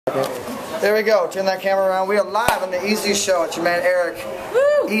There we go. Turn that camera around. We are live on the Easy Show. It's your man Eric.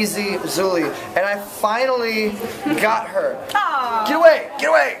 Woo! Easy Zuli. And I finally got her. Aww. Get away! Get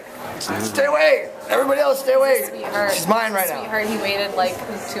away! Stay away! Everybody else, stay away! Sweetheart. She's mine right now. Sweetheart, he waited like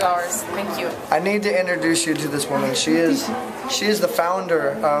 2 hours. Thank you. I need to introduce you to this woman. She is the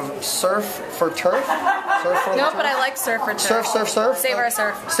founder of Surf for Turf. Surf for No, turf? but I like surf for turf. Surf, surf, surf? Save our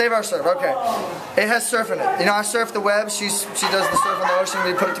surf. Save our surf, okay. It has surf in it. You know, I surf the web, she does the surf on the ocean,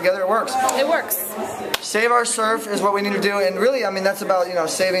 we put it together, it works. It works. Save our surf is what we need to do, and really, I mean, that's about, you know,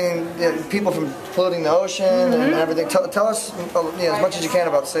 saving people from polluting the ocean and everything. Tell us, you know, as much as you can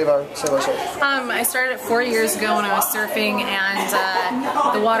about Save our surf. I started it 4 years ago when I was surfing, and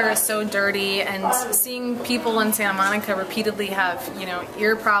the water is so dirty, and seeing people in Santa Monica repeatedly have, you know,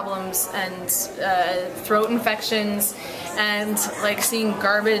 ear problems and throat infections, and like seeing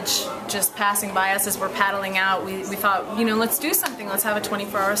garbage just passing by us as we're paddling out, we thought, you know, let's do something. Let's have a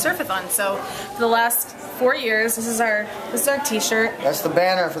 24-hour surfathon. So for the last 4 years, this is our t-shirt. That's the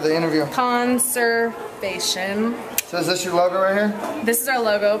banner for the interview. Conservation. So is this your logo right here? This is our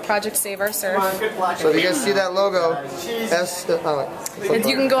logo, Project Save Our Surf. So if you guys see that logo,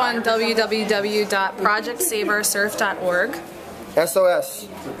 You can go on www.projectsaveoursurf.org. SOS.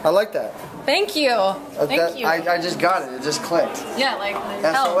 I like that. Thank you. Thank you. I just got it. It just clicked. Yeah, like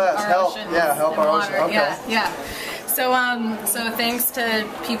SOS, help. Yeah, help our ocean. Okay. Yeah. So thanks to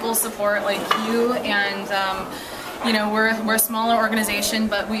people's support like you, and you know, we're a smaller organization,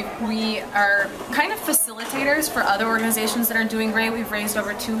 but we are kind of facilitators for other organizations that are doing great. We've raised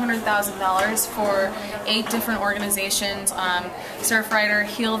over $200,000 for 8 different organizations: Surfrider,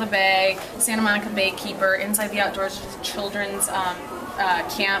 Heal the Bay, Santa Monica Baykeeper, Inside the Outdoors Children's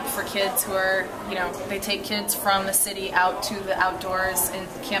camp for kids who are, you know, they take kids from the city out to the outdoors in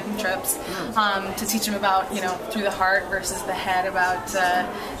camping trips to teach them about, you know, through the heart versus the head, about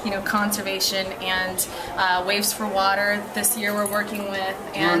you know, conservation, and Waves for Water this year we're working with.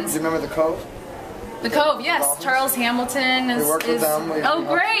 And do you remember the Cove? The Cove, yes. Charles Hamilton is. We worked with them. Oh,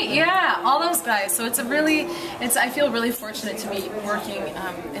 great! Yeah, all those guys. So it's a really, I feel really fortunate to be working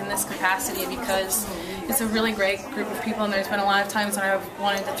in this capacity, because it's a really great group of people, and there's been a lot of times when I've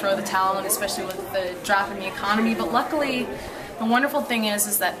wanted to throw the towel in, especially with the drop in the economy. But luckily, the wonderful thing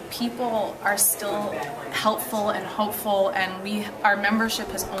is that people are still helpful and hopeful, and our membership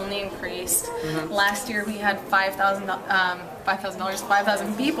has only increased. Last year we had 5,000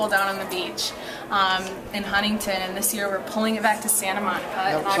 people down on the beach in Huntington, and this year we're pulling it back to Santa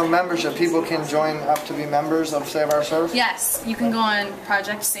Monica. So membership, people can join up to be members of Save Our Surf? Yes, you can go on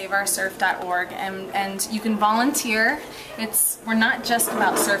projectsaveoursurf.org, and you can volunteer. We're not just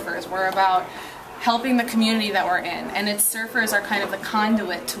about surfers, we're about helping the community that we're in, and surfers are kind of the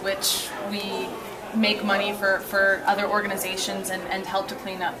conduit to which we make money for other organizations and help to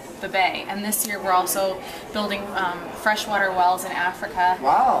clean up the bay. And this year we're also building freshwater wells in Africa.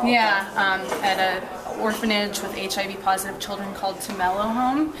 Wow. Yeah, at an orphanage with HIV positive children called Tumelo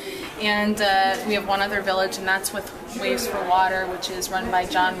Home. And we have one other village, and that's with Waves for Water, which is run by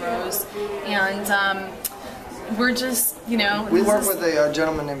John Rose. And we're just, you know... We work with a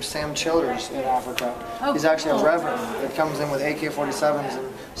gentleman named Sam Childers in Africa. Oh, he's actually a reverend that comes in with AK-47s and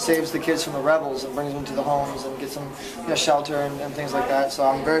saves the kids from the rebels and brings them to the homes and gets them, you know, shelter and things like that. So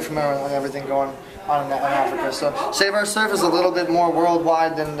I'm very familiar with everything going on in Africa. So Save Our Surf is a little bit more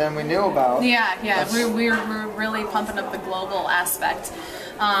worldwide than we knew about. Yeah. We're really pumping up the global aspect.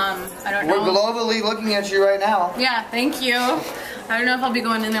 I don't know. We're globally looking at you right now. Yeah, thank you. I don't know if I'll be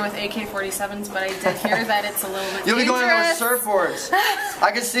going in there with AK-47s, but I did hear that it's a little bit You'll be going in there with dangerous. surfboards.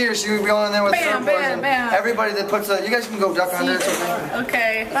 I can see her. She'll be going in there with surfboards. Bam. Everybody that puts you guys can go duck under it.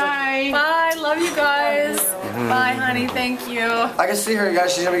 Okay. Bye. Bye. Love you guys. Bye, honey. Thank you. I can see her, you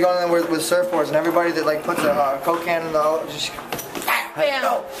guys. She's gonna be going in there with surfboards, and everybody that like puts a Coke can in the just.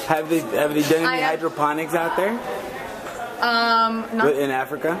 Bam. Have they done any hydroponics out there? In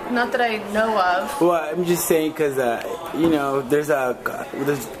Africa? Not that I know of. Well, I'm just saying because you know, there's a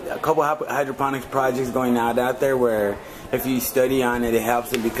couple hydroponics projects going out there where if you study on it, it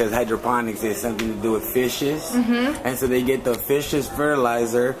helps them, because hydroponics is something to do with fishes, and so they get the fishes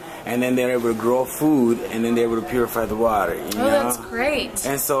fertilizer, and then they're able to grow food, and then they're able to purify the water. You know? That's great.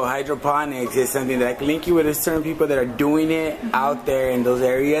 And so hydroponics is something that I can link you with certain people that are doing it out there in those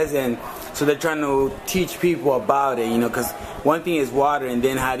areas, and so they're trying to teach people about it, you know, because one thing is water, and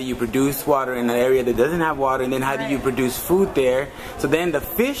then how do you produce water in an area that doesn't have water, and then how do you produce food there? So then the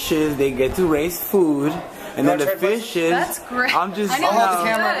fishes, they get to raise food, and then the fishes. That's great. I'm just. I'll hold the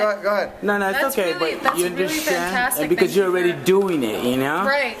camera. Go ahead. No, it's that's okay. Really, but you really understand, fantastic. and because you're already doing it, you know.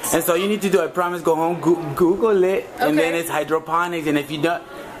 Right. And so you need to do. I promise. Go home, Google it, and then it's hydroponics. And if you don't,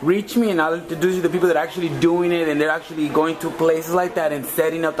 reach me and I'll introduce you to people that are actually doing it, and they're actually going to places like that and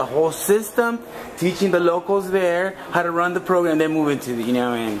setting up the whole system, teaching the locals there how to run the program, then moving to the, you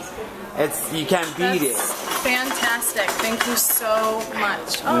know, and it's, you can't beat it. Fantastic. Thank you so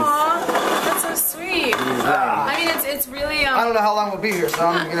much. Aww, that's so sweet. I mean, it's really... I don't know how long we'll be here, so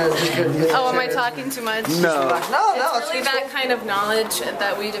I'm going to just get... Oh, am I talking too much? No. It's really that kind of knowledge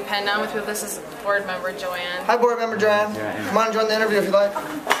that we depend on with people. This is board member Joanne. Hi, board member Joanne. Come on and join the interview if you like.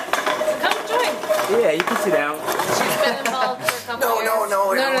 Come join. Yeah, you can sit down. She's been involved for a couple years.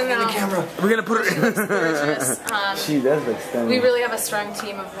 No. The camera. We're going to put her... She does look stunning. We really have a strong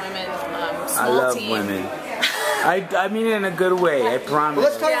team of women. I love women. I mean it in a good way, I promise. Well,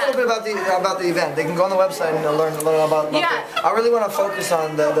 let's talk a little bit about the event. They can go on the website and learn about it. I really want to focus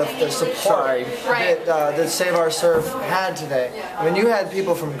on the support that Save Our Surf had today. I mean, you had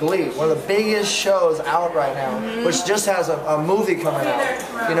people from Glee, one of the biggest shows out right now, which just has a movie coming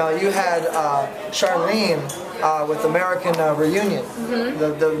out. You know, you had Charlene with American Reunion,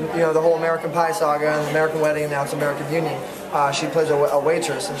 the whole American Pie saga and American Wedding, and now it's American Union. She plays a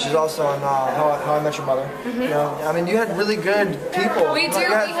waitress, and she's also on How I Met Your Mother. You know, I mean, you had really good people. We do. You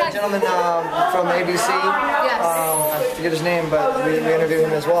had a gentleman from ABC. Yes. I forget his name, but we interviewed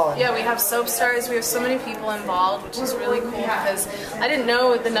him as well. Yeah, we have soap stars. We have so many people involved, which is really cool because I didn't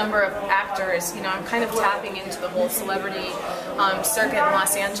know the number of actors. You know, I'm kind of tapping into the whole celebrity circuit in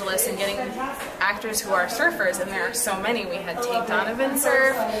Los Angeles and getting actors who are surfers, and there are so many. We had Donovan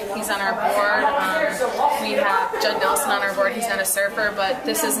surf. He's on our board. We have Judd on our board. He's not a surfer, but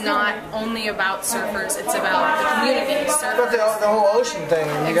this is not only about surfers, it's about the community. It's about the whole ocean thing,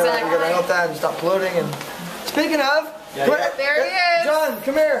 and you gotta help that and stop polluting. And speaking of, there he is. John,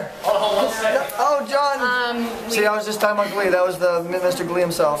 come here. Oh, John. See, I was just talking about Glee. That was the Mr. Glee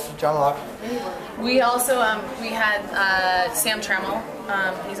himself, John Locke. We also we had Sam Trammell.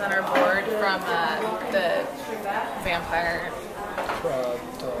 He's on our board from the Vampire.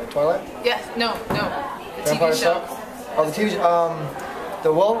 Twilight? Yes. No. The Vampire TV show. Oh, the TV show.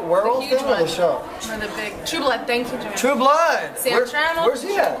 The werewolf thing or the show? Or the big True Blood. Thank you, Joanne. True Blood. Sam Trammell. Where's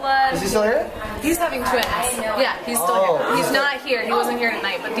he at? Blood. Is he still here? He's having twins. Yeah, he's still here. He's not here. He wasn't here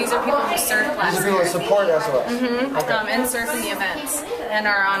tonight. But these are people who surf last These are people who support SOS. and surf in the events and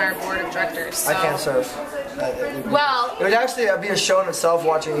are on our board of directors. So. I can't surf. Well, it would actually be a show in itself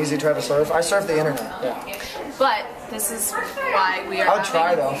watching Easy try to surf. I surf the internet. Yeah. But this is why we are. I would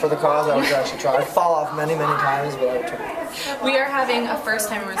try though for the cause. I would actually try. I'd fall off many times, but I would try. We are having a first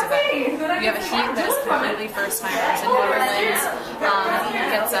timers event. We have a heat that is completely first timers, and whoever wins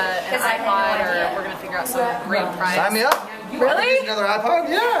gets an iPod, or we're gonna figure out some great prize. Sign me up. Really? Another iPod?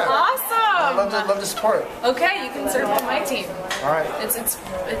 Yeah. Awesome. I'd love to support. Okay, you can serve on my team. All right. It's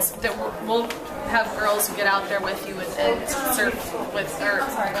that we'll have girls who get out there with you and surf with or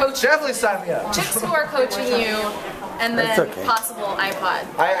coach. Definitely sign me up. Chicks who are coaching you, and then possible iPod.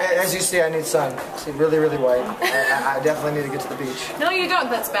 As you see, I need sun. See, really white. I definitely need to get to the beach. No, you don't.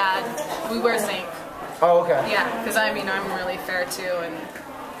 That's bad. We wear zinc. Oh, okay. Yeah, because I'm really fair too, and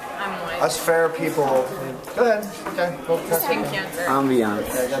I'm white. Us fair people. Go ahead. Okay. Skin cancer. Ambiance.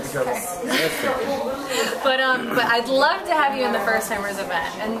 Yeah, you gotta be careful. But I'd love to have you in the first timers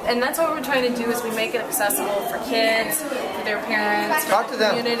event, and that's what we're trying to do is we make it accessible for kids, for their parents, talk to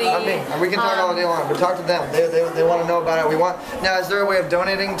them. Community. I mean, we can talk all day long, but talk to them. They want to know about it. Now. Is there a way of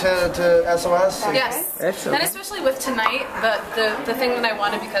donating to SOS? Yes. Excellent. And especially with tonight, the thing that I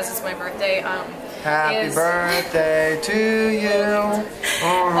wanted because it's my birthday. Happy birthday to you.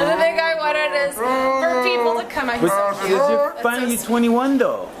 The thing I wanted is for people to come out. You're finally 21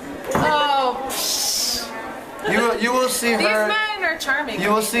 though. Oh. You will see her. These men are charming.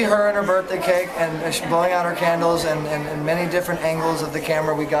 You will see her and her birthday cake, and she's blowing out her candles, and many different angles of the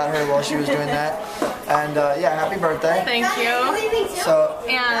camera. We got her while she was doing that. And yeah, happy birthday. Thank you. So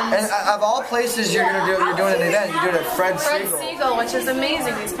and of all places you're doing an event. You do it at Fred Segal, which is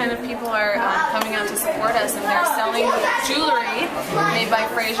amazing. These kind of people are coming out to support us, and they're selling jewelry made by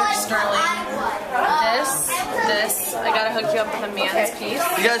Fraser Sterling. This. I gotta hook you up with a Mann's piece.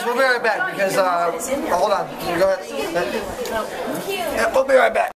 You guys, we'll be right back because hold on. Go ahead. Yeah, we'll be right back.